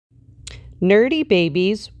Nerdy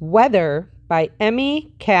Babies Weather by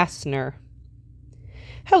Emmy Kastner.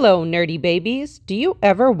 Hello, nerdy babies. Do you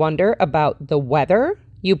ever wonder about the weather?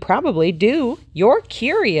 You probably do. You're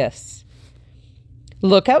curious.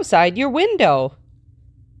 Look outside your window.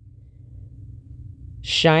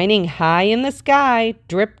 Shining high in the sky,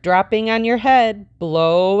 drip dropping on your head,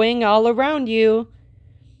 blowing all around you.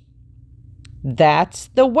 That's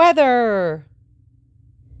the weather.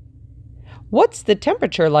 What's the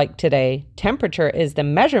temperature like today? Temperature is the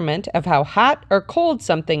measurement of how hot or cold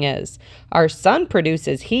something is. Our sun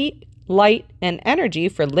produces heat, light, and energy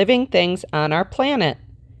for living things on our planet.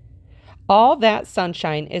 All that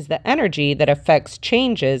sunshine is the energy that affects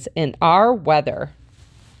changes in our weather.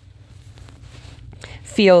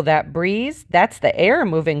 Feel that breeze? That's the air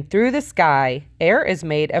moving through the sky. Air is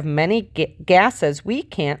made of many gases we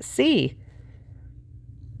can't see.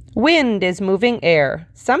 Wind is moving air.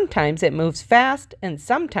 Sometimes it moves fast and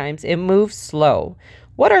sometimes it moves slow.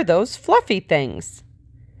 What are those fluffy things?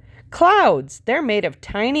 Clouds. They're made of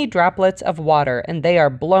tiny droplets of water and they are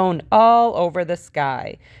blown all over the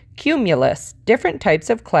sky. Cumulus. Different types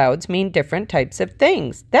of clouds mean different types of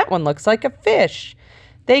things. That one looks like a fish.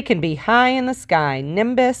 They can be high in the sky.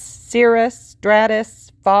 Nimbus, cirrus,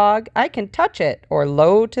 stratus, fog. I can touch it, or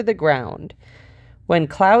low to the ground. When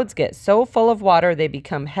clouds get so full of water they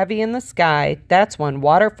become heavy in the sky, that's when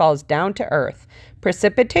water falls down to earth.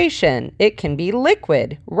 Precipitation, it can be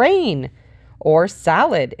liquid, rain, or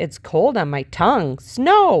solid, it's cold on my tongue,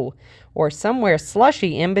 snow, or somewhere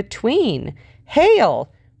slushy in between. Hail,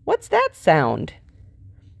 what's that sound?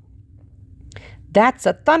 That's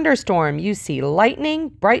a thunderstorm. You see lightning,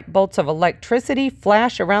 bright bolts of electricity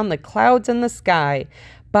flash around the clouds in the sky.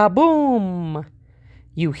 Ba-boom!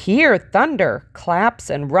 You hear thunder, claps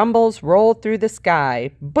and rumbles roll through the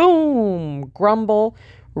sky. Boom! Grumble,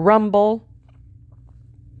 rumble.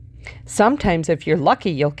 Sometimes, if you're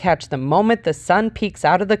lucky, you'll catch the moment the sun peeks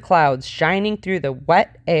out of the clouds, shining through the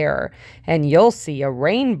wet air, and you'll see a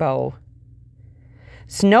rainbow.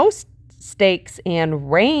 Snow stakes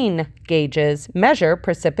and rain gauges measure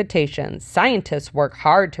precipitation. Scientists work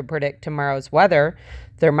hard to predict tomorrow's weather.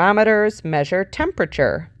 Thermometers measure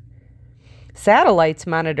temperature. Satellites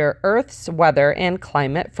monitor Earth's weather and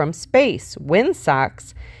climate from space.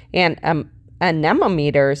 Windsocks and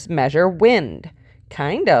anemometers measure wind.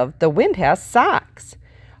 Kind of. The wind has socks.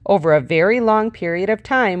 Over a very long period of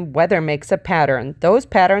time, weather makes a pattern. Those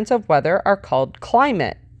patterns of weather are called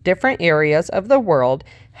climate. Different areas of the world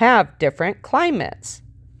have different climates.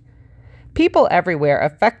 People everywhere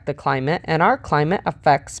affect the climate, and our climate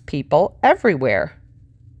affects people everywhere.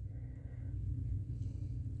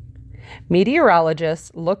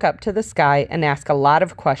 Meteorologists look up to the sky and ask a lot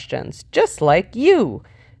of questions, just like you.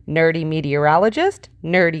 Nerdy meteorologist,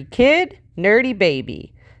 nerdy kid, nerdy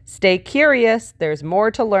baby. Stay curious, there's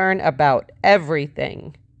more to learn about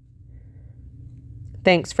everything.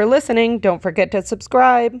 Thanks for listening. Don't forget to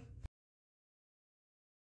subscribe.